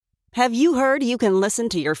Have you heard you can listen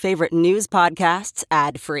to your favorite news podcasts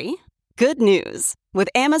ad-free? Good news! With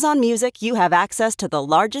Amazon Music, you have access to the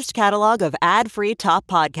largest catalog of ad-free top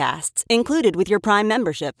podcasts included with your Prime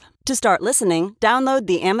membership. To start listening, download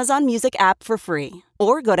the Amazon Music app for free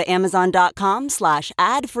or go to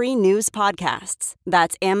amazon.com/ad-free news podcasts.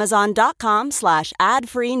 That's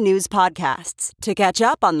amazon.com/ad-free news podcasts to catch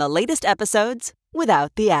up on the latest episodes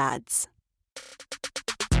without the ads.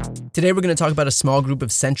 Today we're going to talk about a small group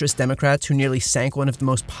of centrist Democrats who nearly sank one of the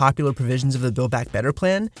most popular provisions of the Build Back Better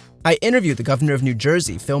plan. I interviewed the governor of New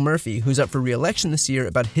Jersey, Phil Murphy, who's up for re-election this year,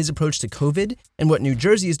 about his approach to COVID and what New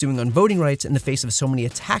Jersey is doing on voting rights in the face of so many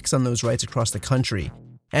attacks on those rights across the country.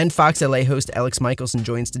 And Fox LA host Alex Michelson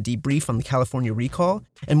joins to debrief on the California recall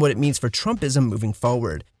and what it means for Trumpism moving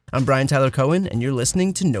forward. I'm Brian Tyler Cohen, and you're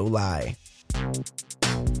listening to No Lie.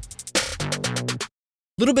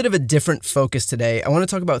 Little bit of a different focus today. I want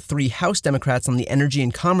to talk about 3 House Democrats on the Energy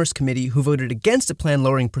and Commerce Committee who voted against a plan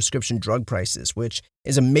lowering prescription drug prices, which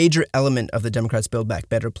is a major element of the Democrats' Build Back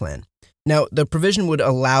Better plan. Now, the provision would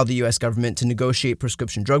allow the U.S. government to negotiate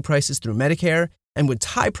prescription drug prices through Medicare and would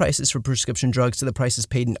tie prices for prescription drugs to the prices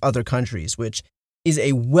paid in other countries, which is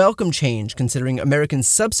a welcome change considering Americans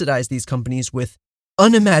subsidize these companies with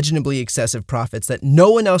unimaginably excessive profits that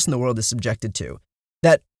no one else in the world is subjected to.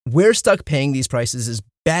 That we're stuck paying these prices is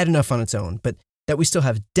bad enough on its own, but that we still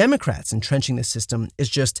have Democrats entrenching the system is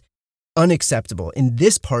just unacceptable in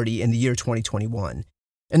this party in the year 2021.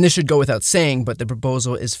 And this should go without saying, but the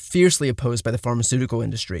proposal is fiercely opposed by the pharmaceutical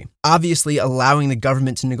industry, obviously allowing the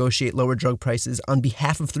government to negotiate lower drug prices on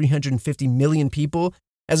behalf of 350 million people,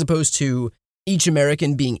 as opposed to each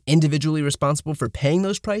American being individually responsible for paying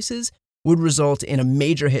those prices, would result in a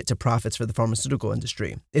major hit to profits for the pharmaceutical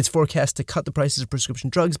industry. It's forecast to cut the prices of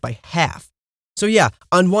prescription drugs by half. So yeah,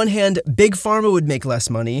 on one hand, Big Pharma would make less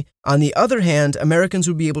money. On the other hand, Americans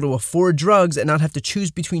would be able to afford drugs and not have to choose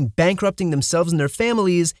between bankrupting themselves and their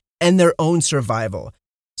families and their own survival.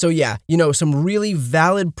 So yeah, some really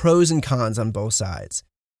valid pros and cons on both sides.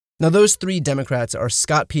 Now those 3 Democrats are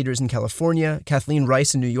Scott Peters in California, Kathleen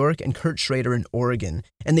Rice in New York, and Kurt Schrader in Oregon.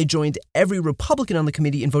 And they joined every Republican on the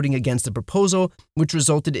committee in voting against the proposal, which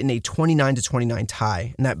resulted in a 29-29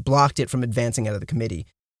 tie, and that blocked it from advancing out of the committee.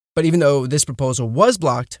 But even though this proposal was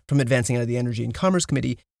blocked from advancing out of the Energy and Commerce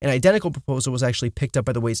Committee, an identical proposal was actually picked up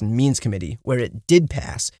by the Ways and Means Committee, where it did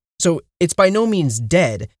pass. So it's by no means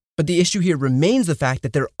dead, but the issue here remains the fact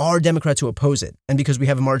that there are Democrats who oppose it. And because we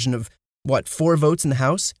have a margin of, 4 votes in the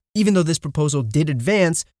House, even though this proposal did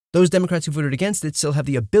advance, those Democrats who voted against it still have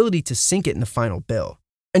the ability to sink it in the final bill.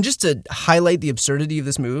 And just to highlight the absurdity of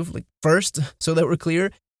this move, first, so that we're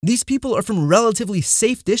clear, these people are from relatively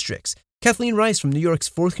safe districts. Kathleen Rice from New York's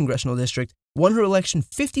 4th Congressional District won her election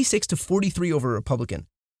 56-43 over a Republican.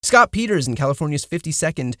 Scott Peters in California's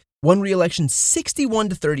 52nd won re-election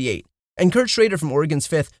 61-38. And Kurt Schrader from Oregon's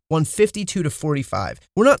 5th won 52-45.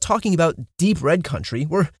 We're not talking about deep red country.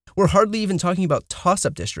 We're hardly even talking about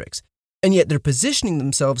toss-up districts. And yet they're positioning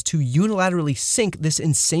themselves to unilaterally sink this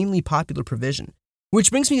insanely popular provision.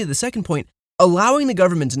 Which brings me to the second point. Allowing the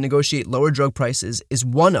government to negotiate lower drug prices is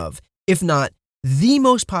one of, if not the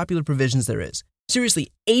most popular provisions there is.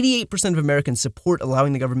 Seriously, 88% of Americans support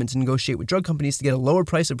allowing the government to negotiate with drug companies to get a lower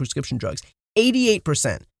price of prescription drugs.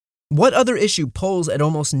 88%. What other issue polls at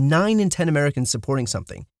almost 9 in 10 Americans supporting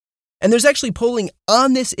something? And there's actually polling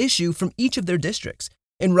on this issue from each of their districts.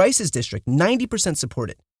 In Rice's district, 90% support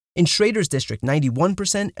it. In Schrader's district,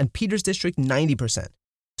 91%, and Peters' district, 90%.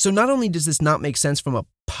 So not only does this not make sense from a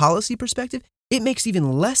policy perspective, it makes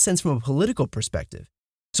even less sense from a political perspective.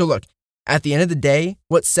 So look, at the end of the day,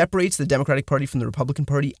 what separates the Democratic Party from the Republican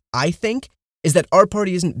Party, I think, is that our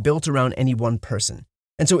party isn't built around any one person.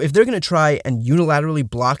 And so if they're going to try and unilaterally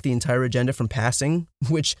block the entire agenda from passing,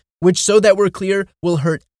 which so that we're clear, will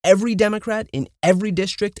hurt every Democrat in every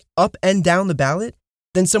district up and down the ballot,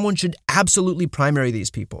 then someone should absolutely primary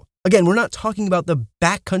these people. Again, we're not talking about the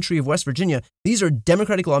backcountry of West Virginia. These are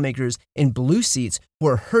Democratic lawmakers in blue seats who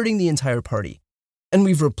are hurting the entire party. And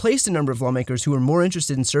we've replaced a number of lawmakers who are more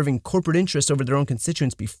interested in serving corporate interests over their own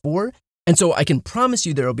constituents before, and so I can promise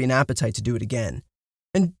you there will be an appetite to do it again.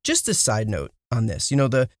 And just a side note on this,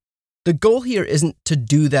 the goal here isn't to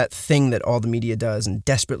do that thing that all the media does and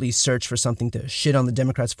desperately search for something to shit on the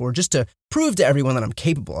Democrats for, just to prove to everyone that I'm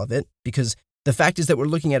capable of it, because the fact is that we're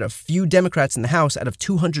looking at a few Democrats in the House out of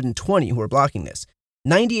 220 who are blocking this.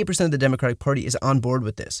 98% of the Democratic Party is on board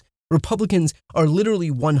with this. Republicans are literally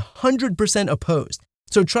 100% opposed.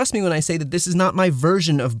 So trust me when I say that this is not my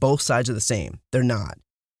version of both sides are the same. They're not.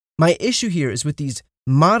 My issue here is with these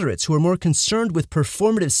moderates who are more concerned with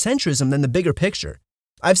performative centrism than the bigger picture.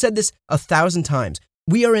 I've said this 1,000 times.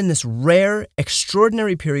 We are in this rare,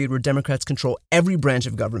 extraordinary period where Democrats control every branch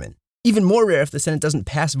of government. Even more rare if the Senate doesn't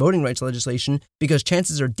pass voting rights legislation, because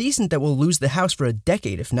chances are decent that we'll lose the House for a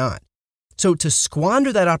decade if not. So to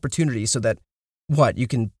squander that opportunity so that, you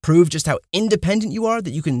can prove just how independent you are,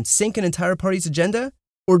 that you can sink an entire party's agenda?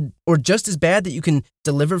 Or just as bad, that you can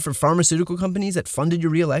deliver for pharmaceutical companies that funded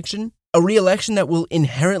your re-election? A re-election that will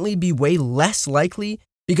inherently be way less likely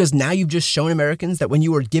because now you've just shown Americans that when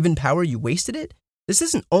you were given power, you wasted it? This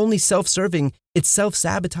isn't only self-serving, it's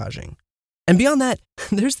self-sabotaging. And beyond that,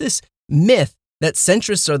 there's this myth that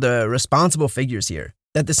centrists are the responsible figures here,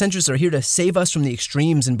 that the centrists are here to save us from the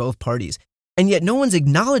extremes in both parties. And yet no one's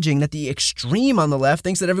acknowledging that the extreme on the left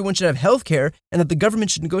thinks that everyone should have health care and that the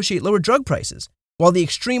government should negotiate lower drug prices, while the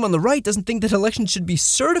extreme on the right doesn't think that elections should be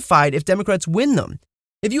certified if Democrats win them.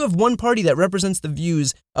 If you have one party that represents the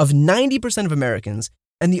views of 90% of Americans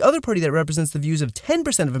and the other party that represents the views of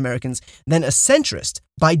 10% of Americans, then a centrist,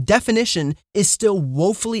 by definition, is still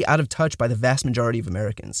woefully out of touch by the vast majority of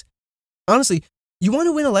Americans. Honestly, you want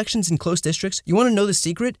to win elections in close districts? You want to know the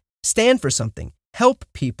secret? Stand for something. Help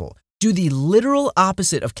people. Do the literal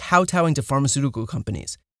opposite of kowtowing to pharmaceutical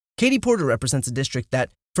companies. Katie Porter represents a district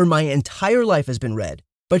that, for my entire life, has been red,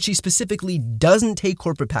 but she specifically doesn't take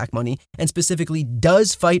corporate PAC money and specifically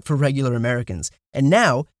does fight for regular Americans. And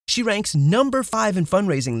now, she ranks number 5 in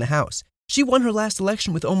fundraising in the House. She won her last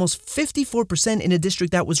election with almost 54% in a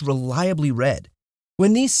district that was reliably red.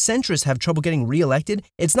 When these centrists have trouble getting reelected,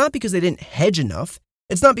 it's not because they didn't hedge enough.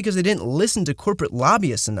 It's not because they didn't listen to corporate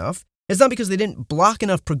lobbyists enough. It's not because they didn't block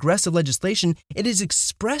enough progressive legislation. It is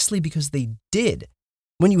expressly because they did.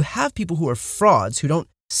 When you have people who are frauds, who don't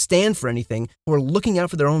stand for anything, who are looking out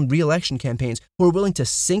for their own re-election campaigns, who are willing to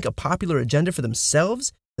sink a popular agenda for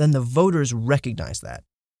themselves, then the voters recognize that.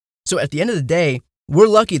 So at the end of the day, we're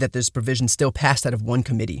lucky that this provision still passed out of one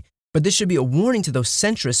committee, but this should be a warning to those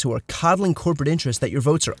centrists who are coddling corporate interests that your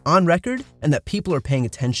votes are on record and that people are paying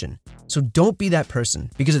attention. So don't be that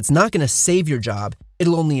person, because it's not going to save your job,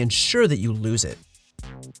 it'll only ensure that you lose it.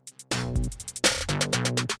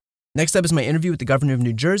 Next up is my interview with the governor of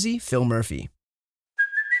New Jersey, Phil Murphy.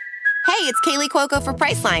 Hey, it's Kaylee Cuoco for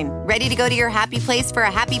Priceline. Ready to go to your happy place for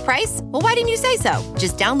a happy price? Well, why didn't you say so?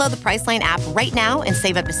 Just download the Priceline app right now and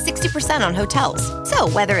save up to 60% on hotels. So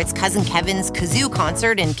whether it's Cousin Kevin's Kazoo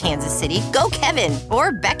Concert in Kansas City, go Kevin,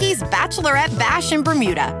 or Becky's Bachelorette Bash in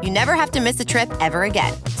Bermuda, you never have to miss a trip ever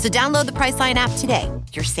again. So download the Priceline app today.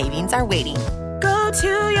 Your savings are waiting. Go to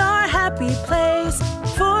your happy place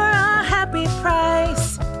for a happy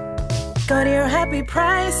price. Go to your happy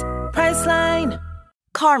price, Priceline.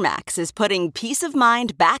 CarMax is putting peace of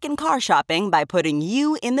mind back in car shopping by putting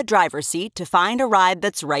you in the driver's seat to find a ride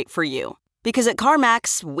that's right for you. Because at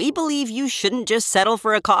CarMax, we believe you shouldn't just settle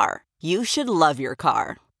for a car. You should love your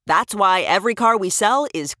car. That's why every car we sell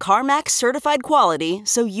is CarMax certified quality,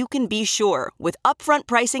 so you can be sure with upfront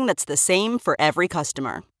pricing that's the same for every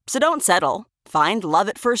customer. So don't settle. Find love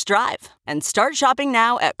at first drive and start shopping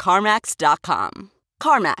now at CarMax.com.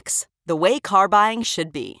 CarMax, the way car buying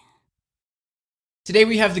should be. Today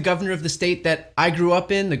we have the governor of the state that I grew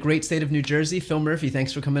up in, the great state of New Jersey, Phil Murphy.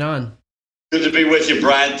 Thanks for coming on. Good to be with you,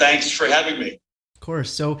 Brian. Thanks for having me. Of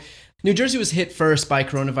course. So New Jersey was hit first by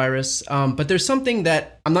coronavirus, but there's something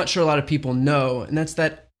that I'm not sure a lot of people know, and that's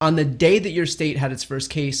that on the day that your state had its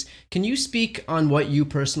first case, can you speak on what you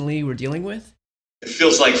personally were dealing with? It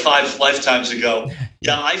feels like 5 lifetimes ago.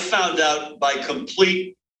 Yeah, I found out by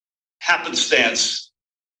complete happenstance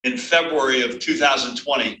in February of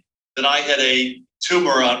 2020 that I had a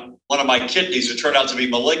tumor on one of my kidneys. It turned out to be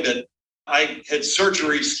malignant. I had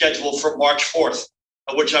surgery scheduled for March 4th,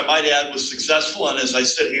 which I might add was successful. And as I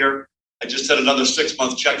sit here, I just had another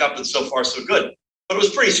 6-month checkup, and so far so good. But it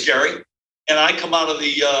was pretty scary. And I come out of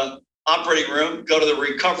the operating room, go to the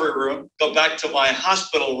recovery room, go back to my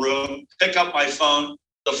hospital room, pick up my phone.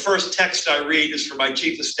 The first text I read is from my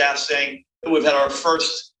chief of staff saying that we've had our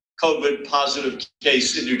first COVID positive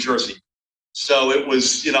case in New Jersey. So it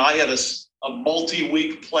was, I had a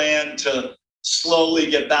multi-week plan to slowly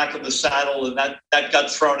get back in the saddle, and that got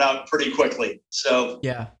thrown out pretty quickly. So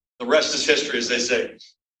yeah, the rest is history, as they say.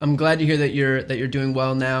 I'm glad to hear that you're doing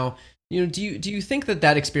well now. Do you think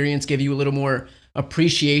that experience gave you a little more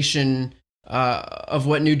appreciation of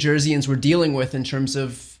what New Jerseyans were dealing with in terms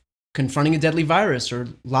of confronting a deadly virus or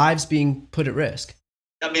lives being put at risk?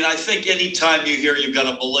 I mean, I think anytime you hear you've got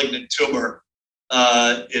a malignant tumor,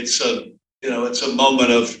 it's a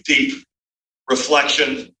moment of deep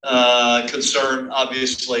reflection, concern,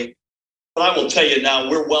 obviously. But I will tell you now,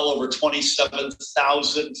 we're well over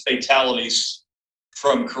 27,000 fatalities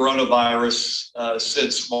from coronavirus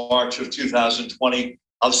since March of 2020.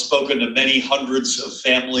 I've spoken to many hundreds of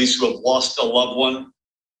families who have lost a loved one.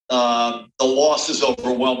 The loss is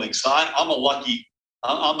overwhelming. So I'm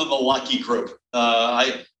in the lucky group.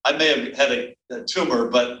 I may have had a tumor,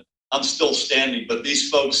 but I'm still standing. But these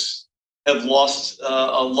folks have lost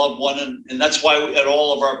a loved one. And that's why at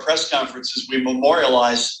all of our press conferences, we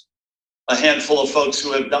memorialize a handful of folks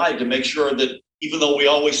who have died to make sure that even though we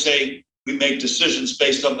always say we make decisions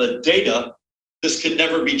based on the data, this can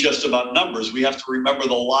never be just about numbers. We have to remember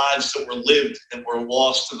the lives that were lived and were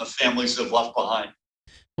lost and the families that have left behind.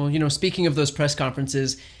 Well, speaking of those press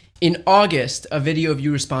conferences, in August, a video of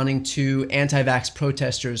you responding to anti-vax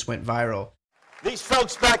protesters went viral. These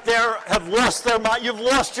folks back there have lost their mind. You've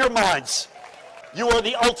lost your minds. You are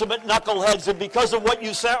the ultimate knuckleheads, and because of what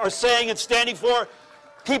you are saying and standing for,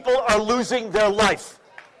 people are losing their life.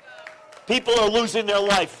 People are losing their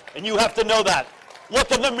life, and you have to know that.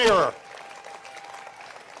 Look in the mirror.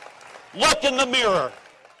 Look in the mirror.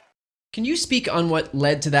 Can you speak on what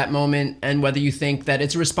led to that moment and whether you think that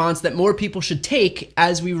it's a response that more people should take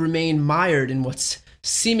as we remain mired in what's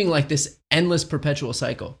seeming like this endless perpetual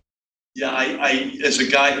cycle? Yeah, I as a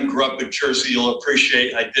guy who grew up in Jersey, you'll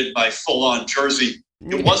appreciate I did my full-on Jersey.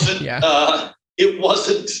 It wasn't it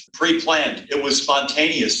wasn't pre-planned. It was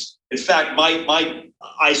spontaneous. In fact, my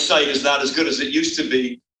eyesight is not as good as it used to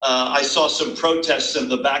be. I saw some protests in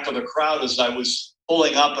the back of the crowd as I was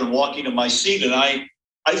pulling up and walking to my seat, and I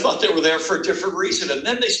thought they were there for a different reason. And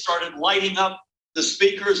then they started lighting up the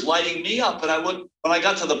speakers, lighting me up. And when I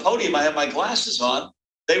got to the podium, I had my glasses on.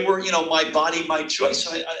 They were, my body, my choice.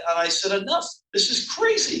 And I said, enough. This is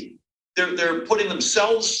crazy. They're putting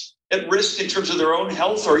themselves at risk in terms of their own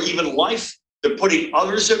health or even life. They're putting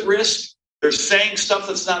others at risk. They're saying stuff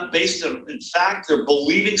that's not based in fact. They're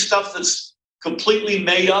believing stuff that's completely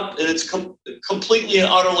made up, and it's completely and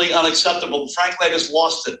utterly unacceptable. Frankly, I just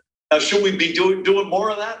lost it. Now, should we be doing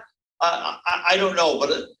more of that? I don't know,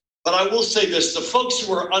 but I will say this: the folks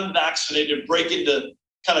who are unvaccinated break into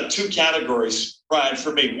kind of two categories, Brian.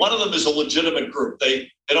 For me, one of them is a legitimate group.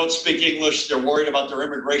 They don't speak English. They're worried about their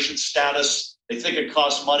immigration status. They think it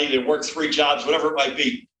costs money. They work 3 jobs, whatever it might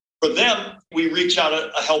be. For them, we reach out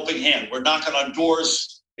a helping hand. We're knocking on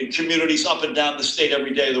doors in communities up and down the state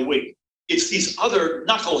every day of the week. It's these other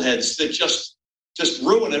knuckleheads that just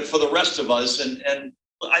ruin it for the rest of us. And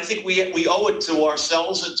I think we owe it to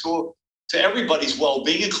ourselves and to everybody's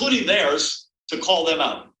well-being, including theirs, to call them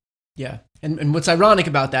out. Yeah. And what's ironic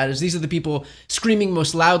about that is these are the people screaming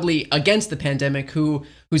most loudly against the pandemic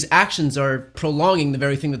whose actions are prolonging the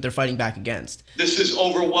very thing that they're fighting back against. This is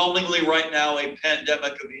overwhelmingly right now a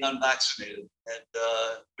pandemic of the unvaccinated, and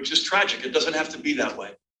which is tragic. It doesn't have to be that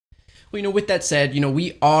way. Well, with that said,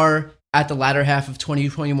 we are at the latter half of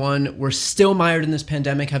 2021. We're still mired in this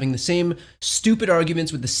pandemic, having the same stupid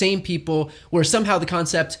arguments with the same people, where somehow the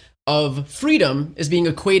concept of freedom is being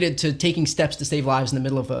equated to taking steps to save lives in the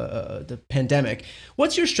middle of the pandemic.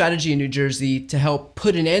 What's your strategy in New Jersey to help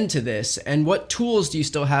put an end to this? And what tools do you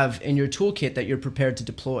still have in your toolkit that you're prepared to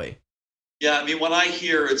deploy? Yeah, when I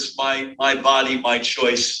hear it's my body, my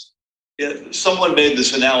choice, someone made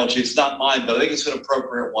this analogy. It's not mine, but I think it's an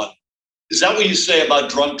appropriate one. Is that what you say about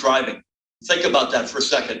drunk driving? Think about that for a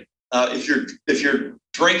second. If you're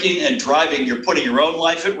drinking and driving, you're putting your own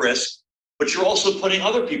life at risk, but you're also putting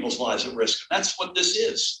other people's lives at risk. And that's what this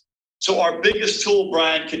is. So our biggest tool,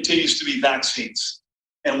 Brian, continues to be vaccines.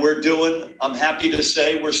 And I'm happy to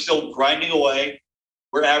say, we're still grinding away.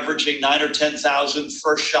 We're averaging 9,000 or 10,000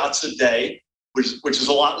 first shots a day, which is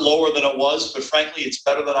a lot lower than it was. But frankly, it's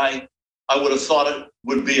better than I would have thought it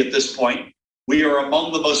would be at this point. We are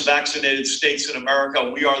among the most vaccinated states in America.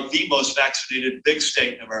 We are the most vaccinated big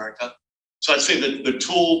state in America. So I'd say that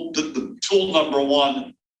the tool number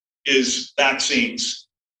one is vaccines.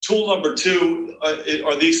 Tool number two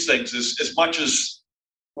are these things. As much as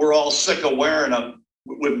we're all sick of wearing them,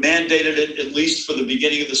 we've mandated it at least for the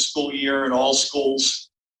beginning of the school year in all schools.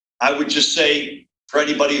 I would just say for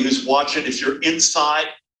anybody who's watching, if you're inside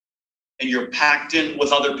and you're packed in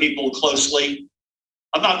with other people closely,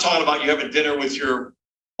 I'm not talking about you having dinner with your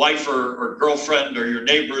wife or girlfriend or your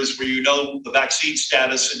neighbors where you know the vaccine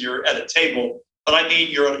status and you're at a table, but I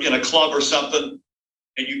mean you're in a club or something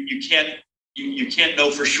and you can't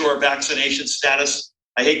know for sure vaccination status.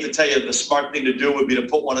 I hate to tell you, the smart thing to do would be to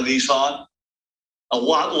put one of these on. A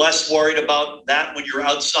lot less worried about that when you're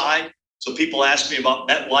outside. So people ask me about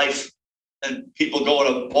MetLife and people go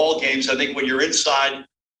to ball games. I think when you're inside,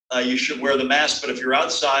 you should wear the mask. But if you're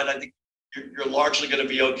outside, I think you're largely going to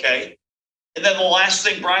be okay. And then the last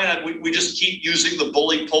thing, Brian, we just keep using the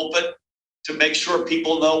bully pulpit to make sure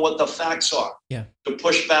people know what the facts are. Yeah. To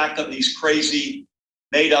push back on these crazy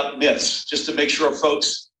made up myths, just to make sure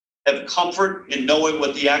folks have comfort in knowing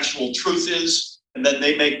what the actual truth is, and then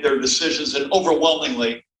they make their decisions. And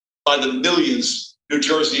overwhelmingly, by the millions New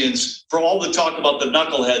Jerseyans, for all the talk about the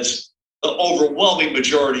knuckleheads, the overwhelming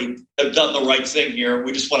majority have done the right thing here.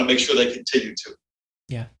 We just want to make sure they continue to.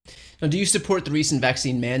 Yeah. Now, do you support the recent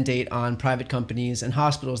vaccine mandate on private companies and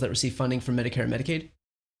hospitals that receive funding from Medicare and Medicaid?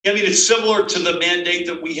 I mean, it's similar to the mandate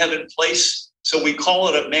that we have in place. So we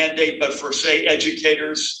call it a mandate, but for, say,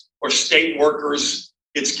 educators or state workers,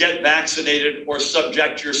 it's get vaccinated or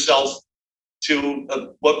subject yourself to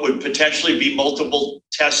what would potentially be multiple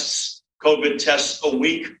tests, COVID tests a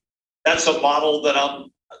week. That's a model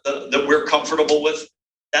that we're comfortable with.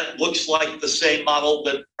 That looks like the same model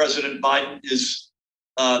that President Biden is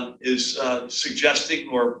suggesting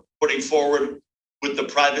or putting forward with the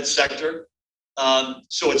private sector.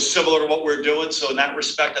 So it's similar to what we're doing. So in that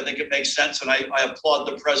respect, I think it makes sense. And I applaud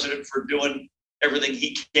the president for doing everything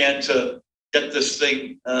he can to get this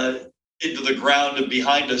thing into the ground and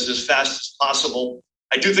behind us as fast as possible.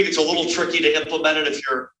 I do think it's a little tricky to implement it.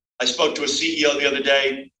 I spoke to a CEO the other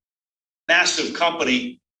day, massive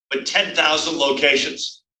company, but 10,000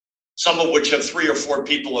 locations, some of which have 3 or 4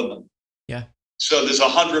 people in them. Yeah. So there's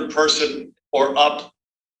 100-person or up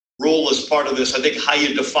rule as part of this. I think how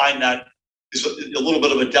you define that is a little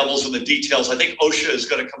bit of a devil's in the details. I think OSHA is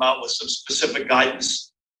going to come out with some specific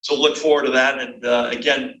guidance. So look forward to that. And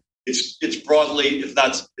again, it's broadly, if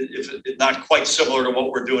not quite similar to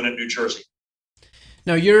what we're doing in New Jersey.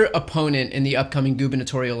 Now, your opponent in the upcoming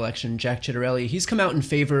gubernatorial election, Jack Ciattarelli, he's come out in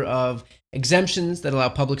favor of exemptions that allow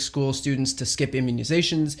public school students to skip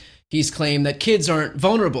immunizations. He's claimed that kids aren't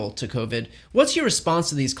vulnerable to COVID. What's your response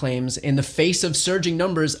to these claims in the face of surging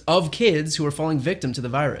numbers of kids who are falling victim to the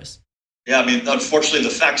virus? Yeah, I mean, unfortunately,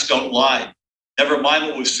 the facts don't lie. Never mind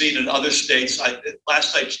what we've seen in other states.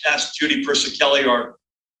 Last I asked Judy Persichilli, our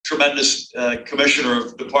tremendous commissioner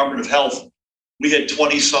of the Department of Health, we had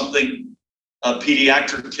 20-something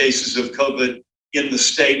pediatric cases of COVID in the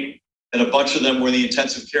state, and a bunch of them were in the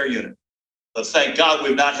intensive care unit. But thank God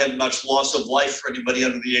we've not had much loss of life for anybody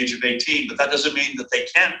under the age of 18, but that doesn't mean that they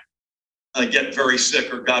can't get very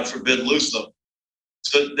sick or, God forbid, lose them.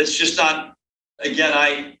 So it's just not,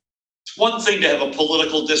 again, it's one thing to have a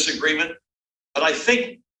political disagreement, but I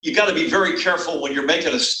think you got to be very careful when you're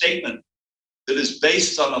making a statement that is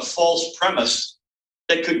based on a false premise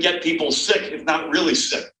that could get people sick, if not really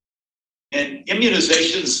sick. And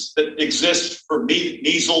immunizations that exist for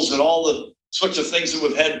measles and all the sorts of things that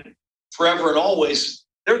we've had forever and always,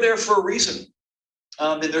 they're there for a reason.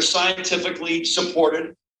 And they're scientifically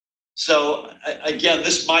supported. So again,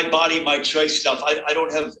 this my body, my choice stuff, I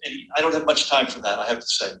don't have much time for that, I have to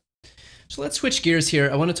say. So let's switch gears here.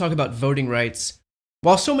 I want to talk about voting rights.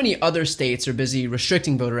 While so many other states are busy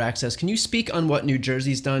restricting voter access, can you speak on what New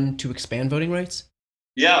Jersey's done to expand voting rights?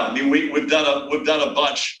 Yeah, I mean, we've done a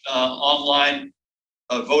bunch. Online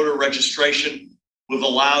voter registration. We've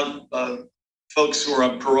allowed folks who are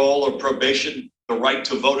on parole or probation the right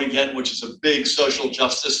to vote again, which is a big social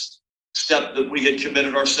justice step that we had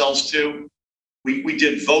committed ourselves to. We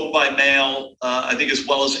did vote by mail, I think, as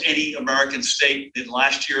well as any American state in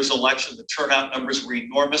last year's election. The turnout numbers were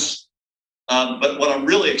enormous. But what I'm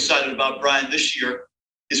really excited about, Brian, this year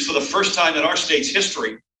is for the first time in our state's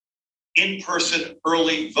history, in-person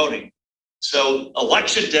early voting. So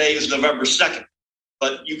election day is November 2nd,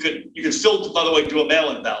 but you can still, by the way, do a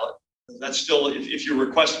mail-in ballot. That's still, if you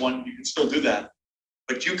request one, you can still do that.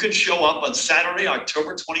 But you can show up on Saturday,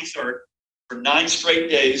 October 23rd, for 9 straight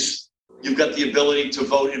days. You've got the ability to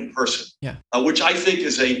vote in person, which I think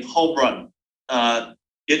is a home run.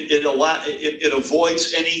 It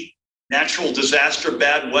avoids any natural disaster,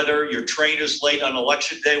 bad weather, your train is late on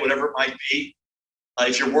election day, whatever it might be.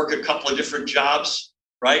 If you work a couple of different jobs,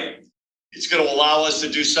 right? It's going to allow us to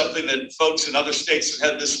do something that folks in other states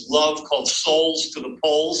have had this love called souls to the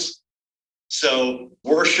polls. So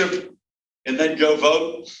worship and then go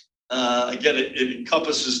vote. Again, it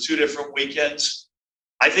encompasses 2 different weekends.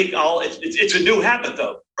 I think it's a new habit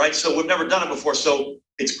though, right? So we've never done it before. So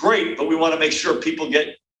it's great, but we want to make sure people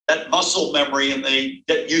get that muscle memory and they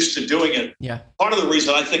get used to doing it. Yeah. Part of the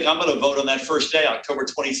reason I think I'm going to vote on that first day, October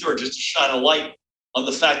 23rd, just to shine a light on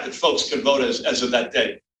the fact that folks can vote as of that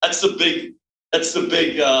day. That's the big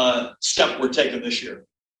step we're taking this year.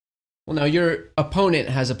 Well, now your opponent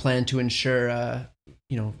has a plan to ensure,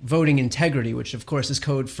 voting integrity, which of course is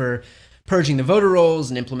code for purging the voter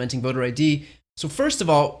rolls and implementing voter ID. So first of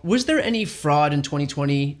all, was there any fraud in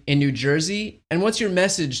 2020 in New Jersey? And what's your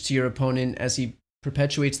message to your opponent as he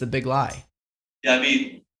perpetuates the big lie? Yeah, I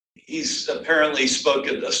mean, he's apparently spoke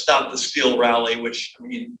at a Stop the Steal rally, which, I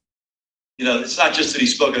mean, it's not just that he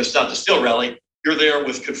spoke at a Stop the Steal rally. You're there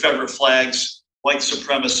with Confederate flags, white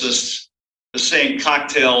supremacists, the same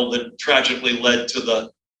cocktail that tragically led to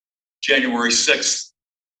the January 6th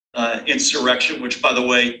insurrection, which, by the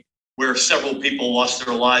way, where several people lost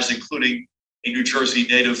their lives, including a New Jersey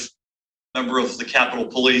native member of the Capitol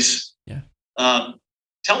Police. Yeah.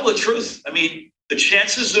 Tell the truth. I mean, the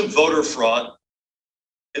chances of voter fraud,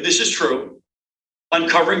 and this is true,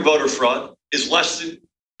 uncovering voter fraud is less than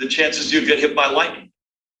the chances you get hit by lightning.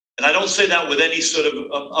 And I don't say that with any sort of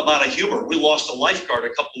amount of humor. We lost a lifeguard a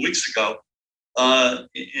couple of weeks ago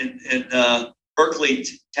in Berkeley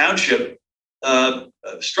Township,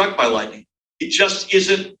 struck by lightning. It just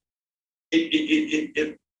isn't,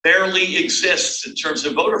 it barely exists in terms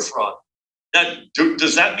of voter fraud. Now,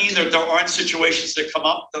 does that mean that there aren't situations that come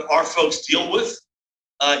up that our folks deal with?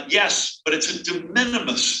 Yes, but it's a de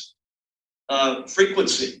minimis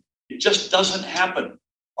frequency. It just doesn't happen.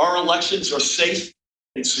 Our elections are safe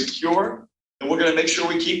and secure, and we're going to make sure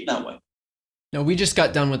we keep them that way. Now, we just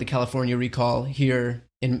got done with the California recall here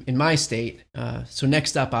in my state. So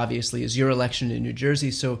next up, obviously, is your election in New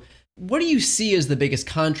Jersey. So what do you see as the biggest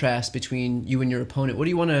contrast between you and your opponent? What do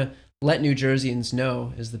you want to let New Jerseyans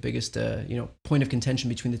know is the biggest point of contention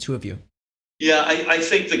between the two of you? Yeah, I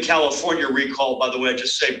think the California recall, by the way, I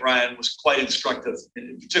just say, Brian, was quite instructive,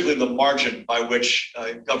 particularly the margin by which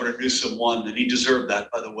Governor Newsom won, and he deserved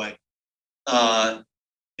that, by the way. And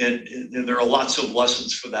there are lots of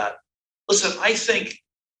lessons for that. Listen, I think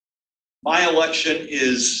my election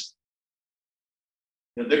is,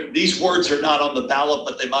 these words are not on the ballot,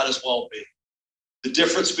 but they might as well be. The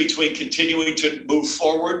difference between continuing to move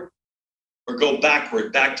forward or go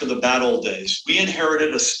backward, back to the bad old days. We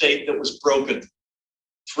inherited a state that was broken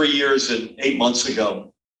 3 years and 8 months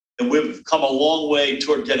ago, and we've come a long way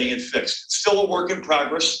toward getting it fixed. It's still a work in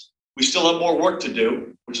progress. We still have more work to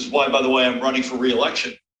do, which is why, by the way, I'm running for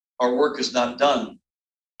re-election. Our work is not done.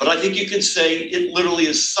 But I think you can say it literally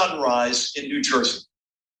is sunrise in New Jersey.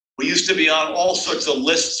 We used to be on all sorts of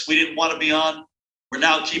lists we didn't want to be on. We're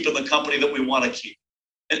now keeping the company that we want to keep.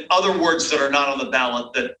 And other words that are not on the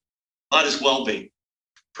ballot that might as well be.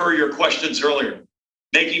 Per your questions earlier,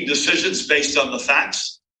 making decisions based on the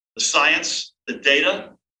facts, the science, the data,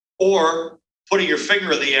 or putting your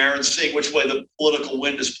finger in the air and seeing which way the political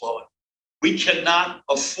wind is blowing. We cannot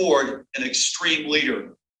afford an extreme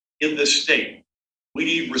leader in this state. We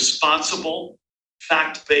need responsible,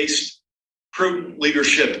 fact-based, prudent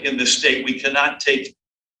leadership in this state. We cannot take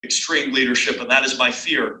extreme leadership, and that is my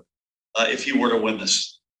fear if you were to win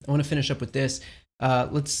this. I want to finish up with this.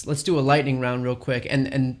 Let's do a lightning round real quick,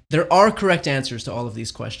 and there are correct answers to all of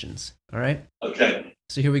these questions. All right. Okay.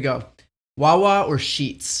 So here we go. Wawa or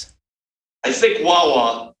Sheetz? I think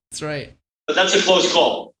Wawa. That's right. But that's a close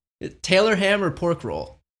call. Taylor ham or pork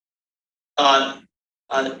roll?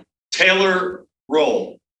 Taylor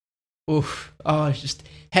roll. Oof. Oh, just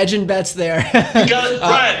hedging bets there.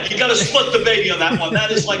 Brian, you got to split the baby on that one.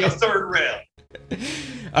 That is like a third rail.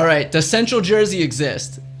 All right. Does Central Jersey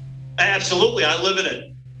exist? Absolutely. I live in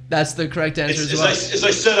it. That's the correct answer as well. As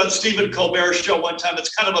I said on Stephen Colbert's show one time,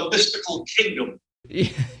 it's kind of a mystical kingdom.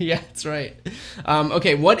 Yeah, that's right.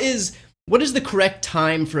 Okay, what is the correct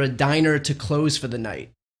time for a diner to close for the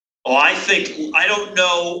night? Oh, I don't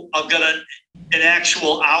know about an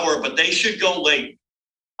actual hour, but they should go late.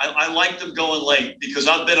 I like them going late because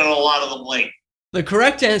I've been on a lot of them late. The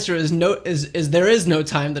correct answer is there is no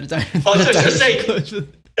time that a diner. I was going to say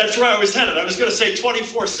that's where I was headed. I was going to say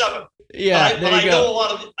 24/7. Yeah, but I know a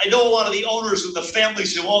lot of the owners and the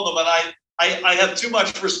families who own them, and I have too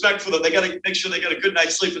much respect for them. They got to make sure they get a good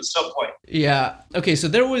night's sleep at some point. Yeah. Okay. So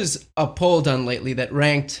there was a poll done lately that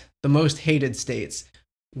ranked the most hated states.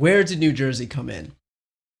 Where did New Jersey come in?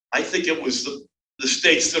 I think it was the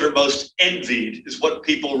states that are most envied is what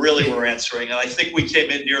people really were answering, and I think we came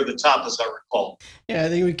in near the top, as I recall. Yeah, I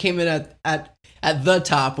think we came in at the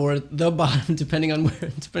top or the bottom, depending on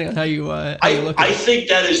how you look at it. I think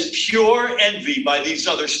that is pure envy by these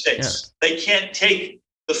other states. Yeah. They can't take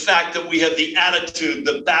the fact that we have the attitude,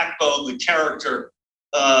 the backbone, the character,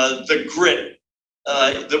 the grit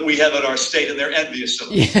that we have in our state, and they're envious of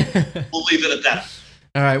us. Yeah. We'll leave it at that.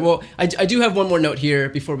 All right. Well, I do have one more note here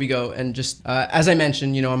before we go. And just as I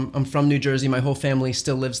mentioned, I'm from New Jersey. My whole family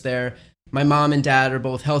still lives there. My mom and dad are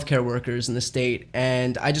both healthcare workers in the state.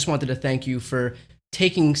 And I just wanted to thank you for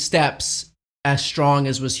taking steps as strong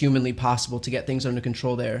as was humanly possible to get things under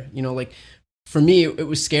control there. For me, it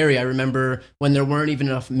was scary. I remember when there weren't even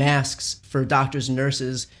enough masks for doctors and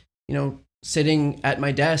nurses, sitting at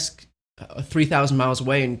my desk 3,000 miles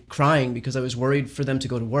away and crying because I was worried for them to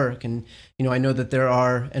go to work. And, I know that there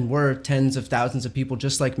are and were tens of thousands of people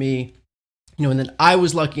just like me And then I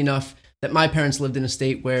was lucky enough that my parents lived in a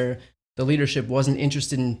state where the leadership wasn't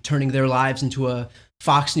interested in turning their lives into a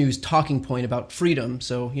Fox News talking point about freedom.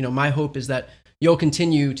 So, my hope is that you'll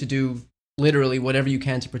continue to do literally whatever you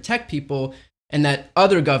can to protect people, and that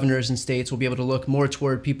other governors and states will be able to look more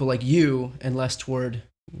toward people like you and less toward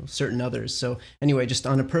certain others. So anyway, just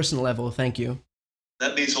on a personal level, thank you.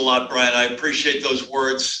 That means a lot, Brian. I appreciate those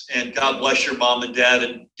words, and God bless your mom and dad,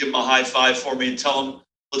 and give them a high five for me and tell them,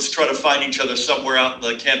 let's try to find each other somewhere out in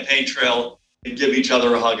the campaign trail and give each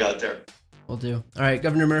other a hug out there. Will do. All right,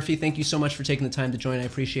 Governor Murphy, thank you so much for taking the time to join. I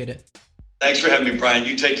appreciate it. Thanks for having me, Brian.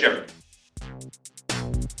 You take care.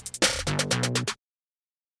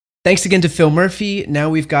 Thanks again to Phil Murphy.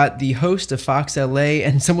 Now we've got the host of Fox LA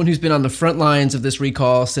and someone who's been on the front lines of this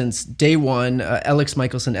recall since day one, Alex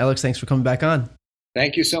Michelson. Alex, thanks for coming back on.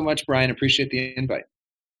 Thank you so much, Brian. Appreciate the invite.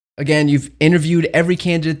 Again, you've interviewed every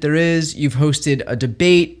candidate there is. You've hosted a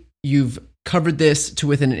debate. You've covered this to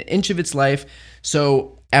within an inch of its life.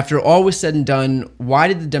 So after all was said and done, why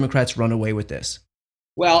did the Democrats run away with this?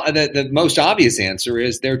 Well, the most obvious answer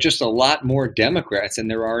is there are just a lot more Democrats than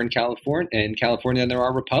there are in California than there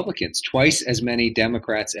are Republicans, twice as many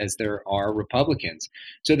Democrats as there are Republicans.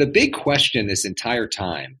 So the big question this entire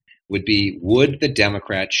time would be, would the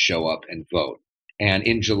Democrats show up and vote? And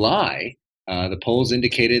in July, the polls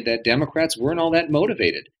indicated that Democrats weren't all that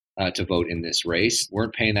motivated to vote in this race,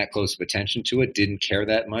 weren't paying that close of attention to it, didn't care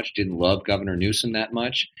that much, didn't love Governor Newsom that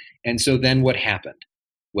much. And so then what happened?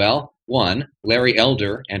 Well, one, Larry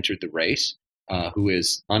Elder entered the race, who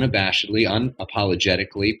is unabashedly,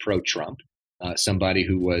 unapologetically pro-Trump, somebody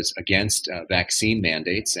who was against vaccine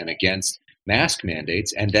mandates and against mask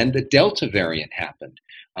mandates. And then the Delta variant happened.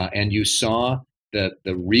 And you saw the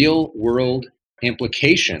real world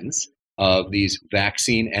implications of these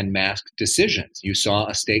vaccine and mask decisions. You saw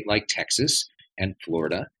a state like Texas and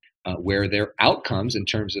Florida, where their outcomes in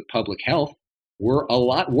terms of public health were a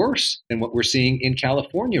lot worse than what we're seeing in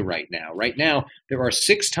California right now. Right now, there are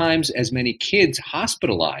 6 times as many kids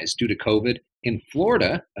hospitalized due to COVID in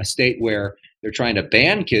Florida, a state where they're trying to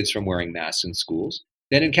ban kids from wearing masks in schools,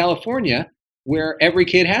 than in California, where every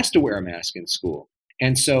kid has to wear a mask in school.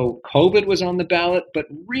 And so COVID was on the ballot, but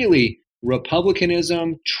really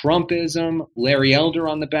Republicanism, Trumpism, Larry Elder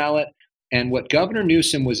on the ballot. And what Governor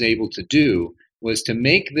Newsom was able to do was to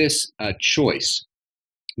make this a choice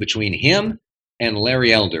between him and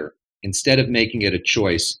Larry Elder, instead of making it a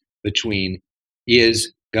choice between,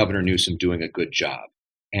 is Governor Newsom doing a good job?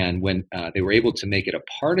 And when they were able to make it a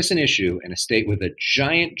partisan issue in a state with a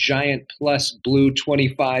giant plus blue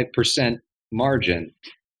 25% margin,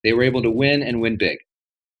 they were able to win and win big.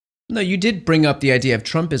 No, you did bring up the idea of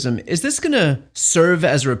Trumpism. Is this going to serve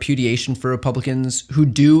as a repudiation for Republicans who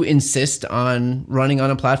do insist on running on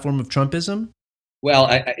a platform of Trumpism? Well,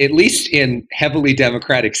 at least in heavily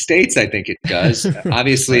Democratic states, I think it does.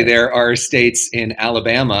 Obviously, right. There are states in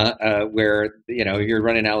Alabama where, you're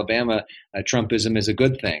running Alabama, Trumpism is a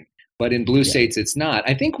good thing. But in blue states, it's not.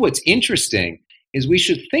 I think what's interesting is we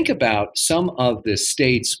should think about some of the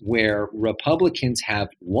states where Republicans have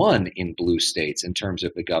won in blue states in terms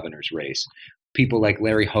of the governor's race. People like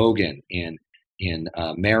Larry Hogan in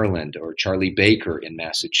Maryland or Charlie Baker in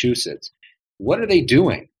Massachusetts. What are they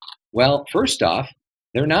doing? Well, first off,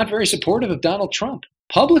 they're not very supportive of Donald Trump,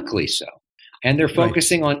 publicly so. And they're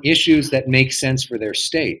focusing on issues that make sense for their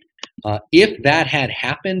state. If that had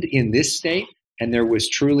happened in this state and there was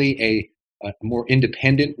truly a more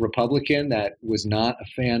independent Republican that was not a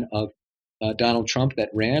fan of Donald Trump that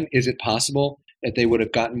ran, is it possible that they would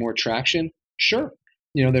have gotten more traction? Sure.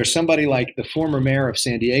 There's somebody like the former mayor of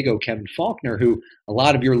San Diego, Kevin Faulconer, who a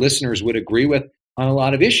lot of your listeners would agree with on a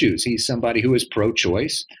lot of issues. He's somebody who is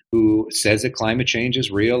pro-choice, who says that climate change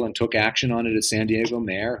is real and took action on it as San Diego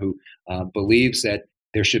mayor, who believes that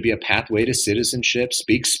there should be a pathway to citizenship,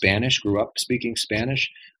 speaks Spanish, grew up speaking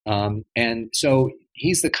Spanish. And so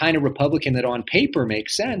he's the kind of Republican that on paper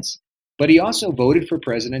makes sense, but he also voted for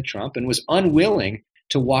President Trump and was unwilling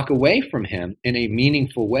to walk away from him in a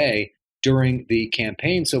meaningful way during the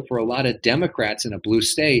campaign. So for a lot of Democrats in a blue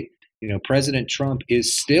state, President Trump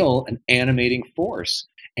is still an animating force.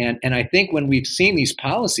 And I think when we've seen these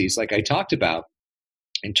policies, like I talked about,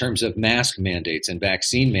 in terms of mask mandates and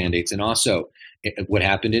vaccine mandates, and also what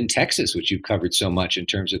happened in Texas, which you've covered so much in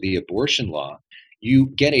terms of the abortion law, you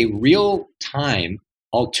get a real-time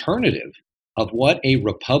alternative of what a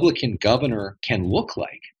Republican governor can look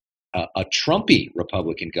like, a Trumpy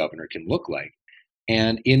Republican governor can look like.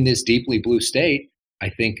 And in this deeply blue state, I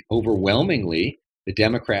think overwhelmingly, the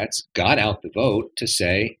Democrats got out the vote to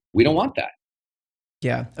say, we don't want that.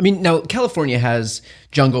 Yeah. I mean, now California has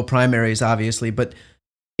jungle primaries, obviously, but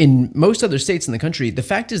in most other states in the country, the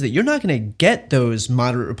fact is that you're not going to get those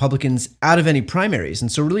moderate Republicans out of any primaries.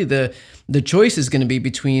 And so really the choice is going to be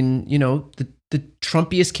between, the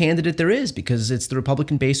Trumpiest candidate there is, because it's the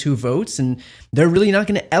Republican base who votes, and they're really not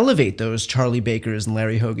going to elevate those Charlie Bakers and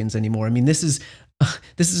Larry Hogans anymore. I mean, this is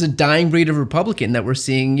a dying breed of Republican that we're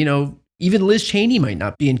seeing. Even Liz Cheney might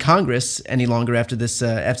not be in Congress any longer after this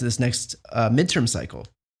next midterm cycle.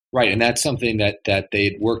 Right, and that's something that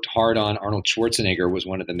they'd worked hard on. Arnold Schwarzenegger was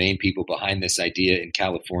one of the main people behind this idea in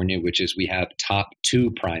California, which is we have top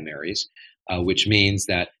 2 primaries, which means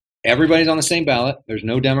that everybody's on the same ballot. There's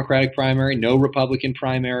no Democratic primary, no Republican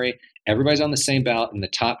primary. Everybody's on the same ballot, and the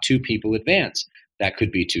top 2 people advance. That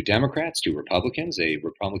could be 2 Democrats, 2 Republicans, a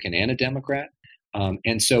Republican and a Democrat.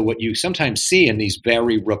 And so what you sometimes see in these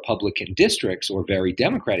very Republican districts or very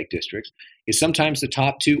Democratic districts is sometimes the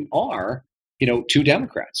top 2 are 2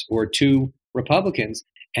 Democrats or 2 Republicans.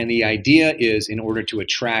 And the idea is, in order to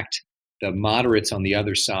attract the moderates on the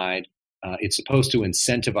other side, it's supposed to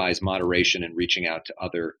incentivize moderation and reaching out to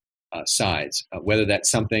other sides. Whether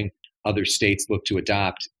that's something other states look to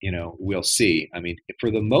adopt, we'll see. I mean,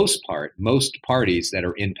 for the most part, most parties that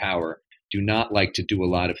are in power do not like to do a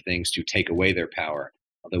lot of things to take away their power.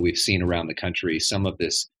 Although we've seen around the country some of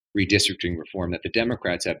this redistricting reform that the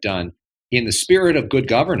Democrats have done in the spirit of good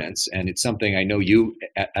governance, and it's something I know you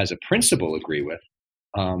as a principal agree with,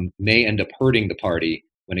 may end up hurting the party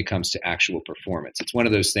when it comes to actual performance. It's one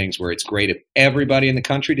of those things where it's great if everybody in the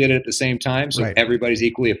country did it at the same time, so right. Everybody's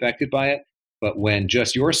equally affected by it. But when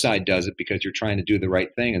just your side does it because you're trying to do the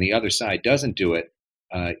right thing and the other side doesn't do it,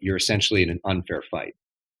 you're essentially in an unfair fight.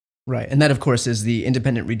 Right. And that, of course, is the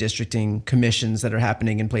independent redistricting commissions that are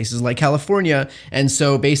happening in places like California. And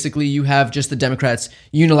so basically you have just the Democrats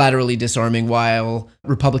unilaterally disarming while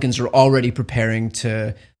Republicans are already preparing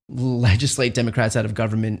to legislate Democrats out of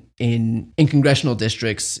government in congressional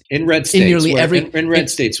districts. In red states, in red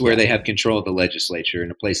states where they have control of the legislature.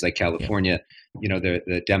 In a place like California,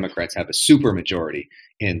 the Democrats have a supermajority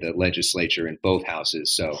in the legislature in both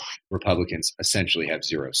houses. So Republicans essentially have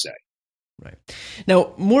zero say. Right.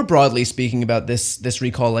 Now, more broadly speaking about this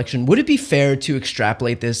recall election, would it be fair to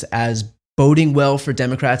extrapolate this as boding well for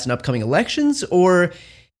Democrats in upcoming elections? Or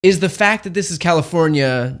is the fact that this is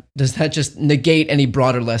California, does that just negate any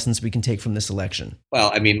broader lessons we can take from this election? Well,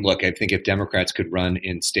 I mean, look, I think if Democrats could run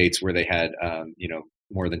in states where they had,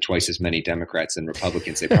 more than twice as many Democrats than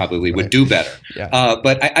Republicans, they probably would do better. Yeah.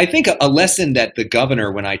 But I think a lesson that the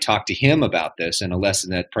governor, when I talked to him about this, and a lesson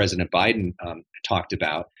that President Biden talked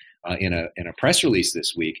about, in a press release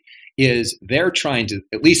this week, is they're trying to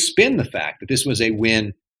at least spin the fact that this was a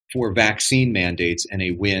win for vaccine mandates and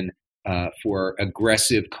a win for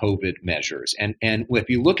aggressive COVID measures. And if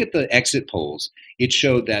you look at the exit polls, it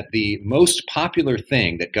showed that the most popular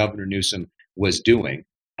thing that Governor Newsom was doing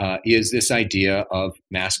is this idea of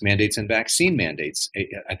mask mandates and vaccine mandates.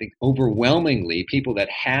 I think overwhelmingly people that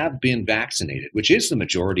have been vaccinated, which is the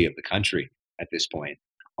majority of the country at this point,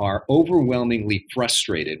 are overwhelmingly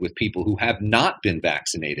frustrated with people who have not been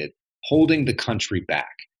vaccinated holding the country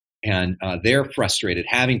back. And they're frustrated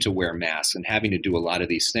having to wear masks and having to do a lot of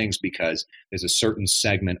these things because there's a certain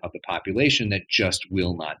segment of the population that just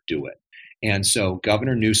will not do it. And so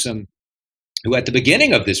Governor Newsom, who at the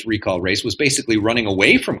beginning of this recall race was basically running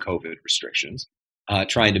away from COVID restrictions,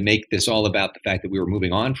 trying to make this all about the fact that we were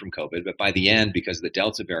moving on from COVID, but by the end, because of the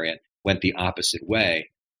Delta variant, went the opposite way.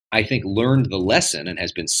 I think learned the lesson and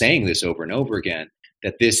has been saying this over and over again,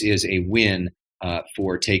 that this is a win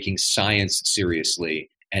for taking science seriously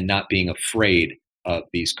and not being afraid of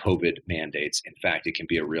these COVID mandates. In fact, it can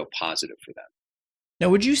be a real positive for them. Now,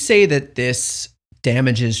 would you say that this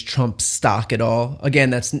damages Trump's stock at all? Again,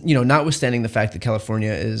 that's, notwithstanding the fact that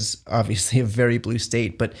California is obviously a very blue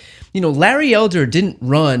state, but, Larry Elder didn't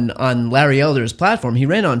run on Larry Elder's platform. He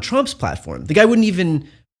ran on Trump's platform. The guy wouldn't even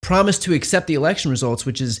promised to accept the election results,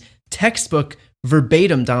 which is textbook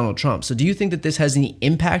verbatim Donald Trump. So do you think that this has any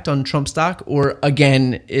impact on Trump stock? Or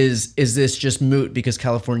again, is this just moot because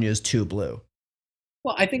California is too blue?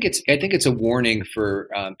 Well, I think it's a warning for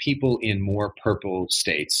people in more purple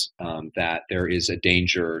states that there is a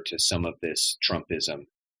danger to some of this Trumpism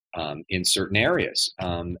in certain areas.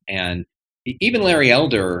 And even Larry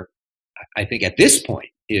Elder, I think at this point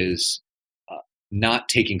is not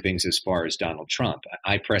taking things as far as Donald Trump.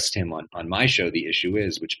 I pressed him on my show, The Issue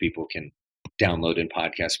Is, which people can download in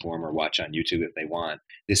podcast form or watch on YouTube if they want,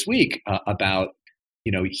 this week about,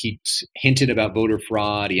 he hinted about voter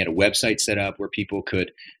fraud. He had a website set up where people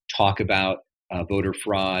could talk about voter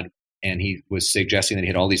fraud. And he was suggesting that he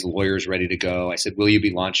had all these lawyers ready to go. I said, will you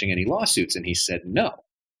be launching any lawsuits? And he said, no.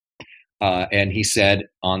 And he said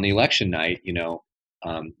on the election night,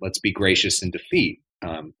 let's be gracious in defeat,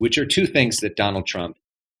 which are two things that Donald Trump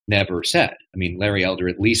never said. I mean, Larry Elder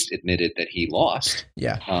at least admitted that he lost.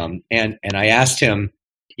 Yeah. And I asked him,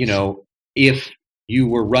 if you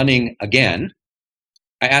were running again,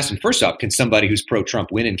 I asked him, first off, can somebody who's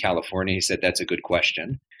pro-Trump win in California? He said, that's a good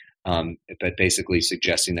question, but basically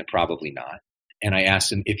suggesting that probably not. And I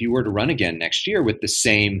asked him, if you were to run again next year with the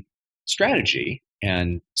same strategy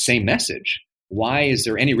and same message, why is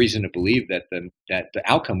there any reason to believe that the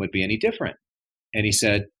outcome would be any different? And he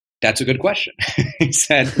said, that's a good question. He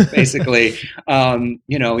said, basically,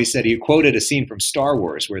 he said he quoted a scene from Star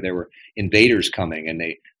Wars where there were invaders coming and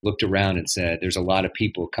they looked around and said, there's a lot of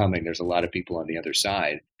people coming. There's a lot of people on the other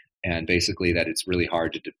side. And basically that it's really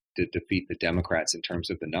hard to defeat the Democrats in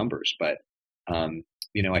terms of the numbers. But,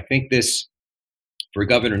 I think this, for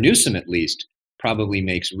Governor Newsom at least, probably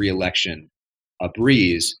makes re-election a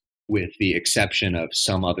breeze, with the exception of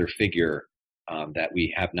some other figure that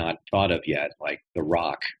we have not thought of yet, like The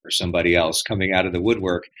Rock or somebody else coming out of the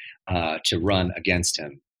woodwork to run against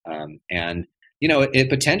him. It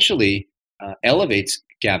potentially elevates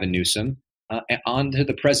Gavin Newsom onto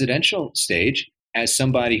the presidential stage as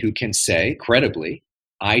somebody who can say credibly,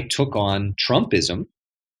 I took on Trumpism,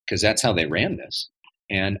 because that's how they ran this,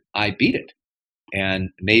 and I beat it. And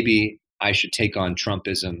maybe I should take on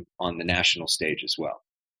Trumpism on the national stage as well.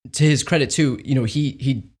 To his credit, too,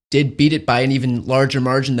 he did beat it by an even larger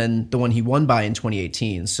margin than the one he won by in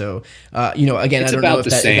 2018. So, again, it's I don't about know if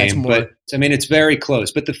the same, that's more. But I mean, it's very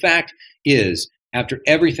close. But the fact is, after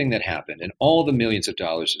everything that happened and all the millions of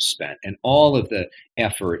dollars was spent and all of the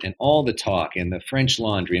effort and all the talk and the French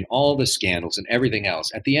Laundry and all the scandals and everything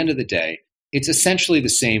else, at the end of the day, it's essentially the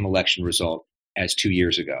same election result as 2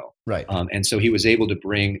 years ago. Right. And so he was able to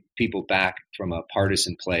bring people back from a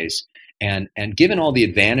partisan place. And given all the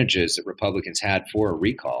advantages that Republicans had for a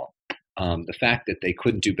recall, the fact that they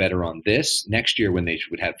couldn't do better on this next year when they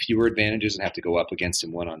would have fewer advantages and have to go up against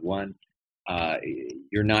him one-on-one,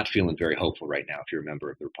 you're not feeling very hopeful right now if you're a member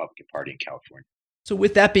of the Republican Party in California. So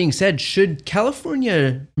with that being said, should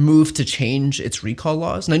California move to change its recall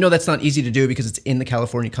laws? And I know that's not easy to do because it's in the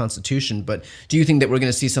California Constitution, but do you think that we're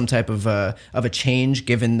going to see some type of a change,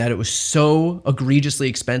 given that it was so egregiously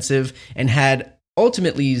expensive and had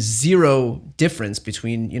ultimately zero difference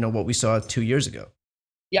between, what we saw 2 years ago?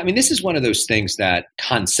 Yeah, I mean, this is one of those things that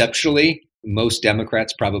conceptually most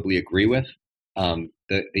Democrats probably agree with.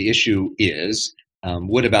 The issue is,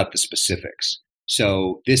 what about the specifics?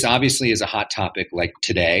 So this obviously is a hot topic like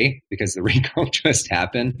today because the recall just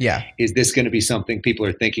happened. Yeah. Is this going to be something people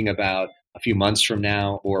are thinking about a few months from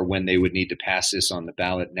now, or when they would need to pass this on the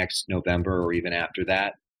ballot next November or even after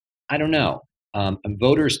that? I don't know.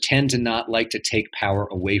 Voters tend to not like to take power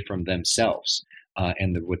away from themselves.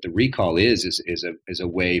 What the recall is a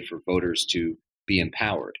way for voters to be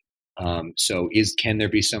empowered. Can there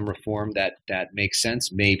be some reform that makes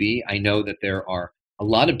sense? Maybe. I know that there are a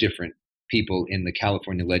lot of different people in the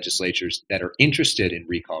California legislatures that are interested in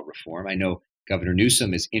recall reform. I know Governor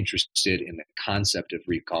Newsom is interested in the concept of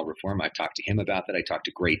recall reform. I've talked to him about that. I talked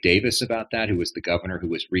to Gray Davis about that, who was the governor who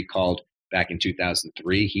was recalled back in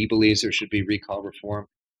 2003. He believes there should be recall reform.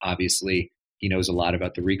 Obviously, he knows a lot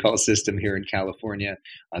about the recall system here in California.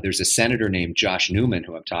 There's a senator named Josh Newman,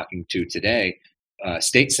 who I'm talking to today,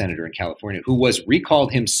 state senator in California, who was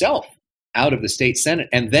recalled himself out of the state Senate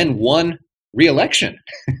and then won re-election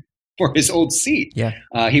for his old seat. Yeah.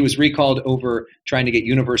 He was recalled over trying to get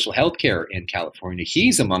universal health care in California.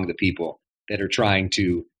 He's among the people that are trying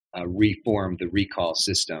to reform the recall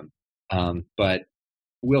system. But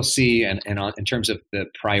we'll see. And in terms of the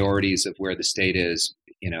priorities of where the state is,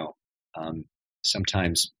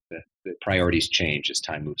 sometimes the priorities change as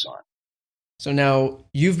time moves on. So now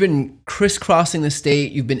you've been crisscrossing the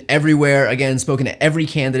state. You've been everywhere, again, spoken to every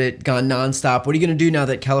candidate, gone nonstop. What are you going to do now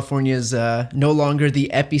that California is no longer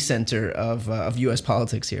the epicenter of U.S.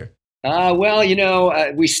 politics here?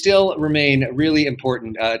 We still remain really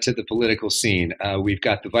important to the political scene. We've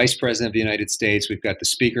got the Vice President of the United States. We've got the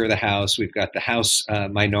Speaker of the House. We've got the House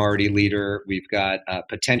Minority Leader. We've got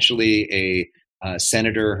potentially a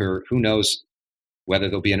senator who knows whether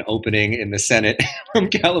there'll be an opening in the Senate from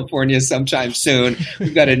California sometime soon.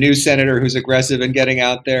 We've got a new senator who's aggressive in getting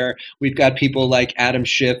out there. We've got people like Adam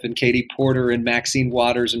Schiff and Katie Porter and Maxine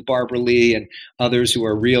Waters and Barbara Lee and others who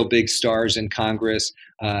are real big stars in Congress.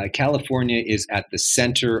 California is at the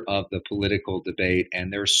center of the political debate,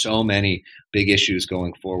 and there are so many big issues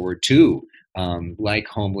going forward too, like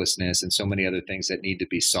homelessness and so many other things that need to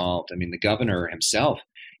be solved. I mean, the governor himself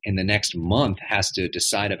in the next month has to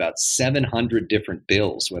decide about 700 different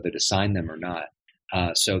bills, whether to sign them or not.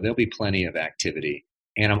 So there'll be plenty of activity.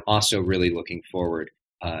 And I'm also really looking forward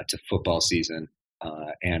to football season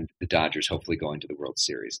and the Dodgers hopefully going to the World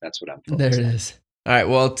Series. That's what I'm focused on. There it is. All right.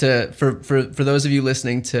 Well, for those of you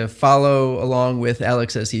listening, to follow along with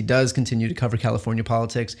Alex as he does continue to cover California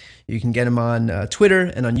politics, you can get him on Twitter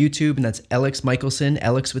and on YouTube, and that's Alex Michelson,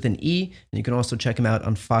 Alex with an E. And you can also check him out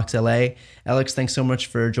on Fox LA. Alex, thanks so much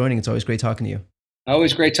for joining. It's always great talking to you.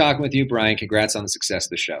 Always great talking with you, Brian. Congrats on the success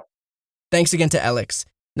of the show. Thanks again to Alex.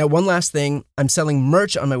 Now, one last thing. I'm selling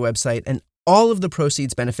merch on my website, and all of the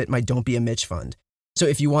proceeds benefit my Don't Be a Mitch fund. So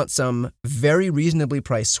if you want some very reasonably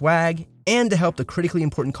priced swag and to help the critically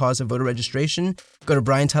important cause of voter registration, go to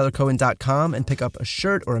BrianTylerCohen.com and pick up a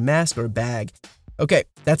shirt or a mask or a bag. Okay,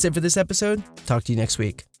 that's it for this episode. Talk to you next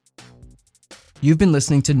week. You've been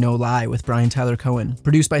listening to No Lie with Brian Tyler Cohen,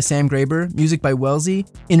 produced by Sam Graber, music by Wellesley,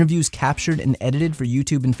 interviews captured and edited for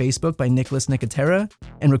YouTube and Facebook by Nicholas Nicotera,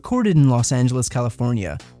 and recorded in Los Angeles,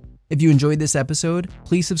 California. If you enjoyed this episode,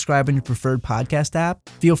 please subscribe on your preferred podcast app.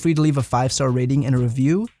 Feel free to leave a 5-star rating and a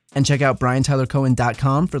review, and check out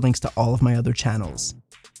BrianTylerCohen.com for links to all of my other channels.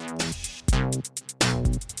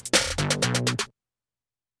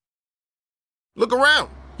 Look around.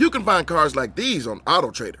 You can find cars like these on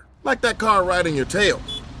AutoTrader, like that car riding your tail.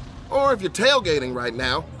 Or if you're tailgating right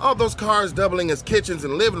now, all those cars doubling as kitchens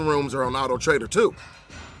and living rooms are on AutoTrader too.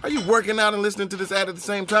 Are you working out and listening to this ad at the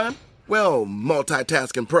same time? Well,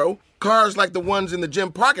 multitasking pro, cars like the ones in the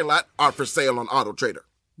gym parking lot are for sale on AutoTrader.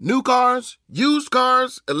 New cars, used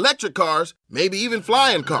cars, electric cars, maybe even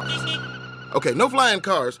flying cars. Okay, no flying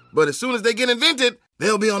cars, but as soon as they get invented,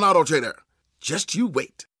 they'll be on AutoTrader. Just you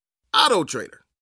wait. AutoTrader.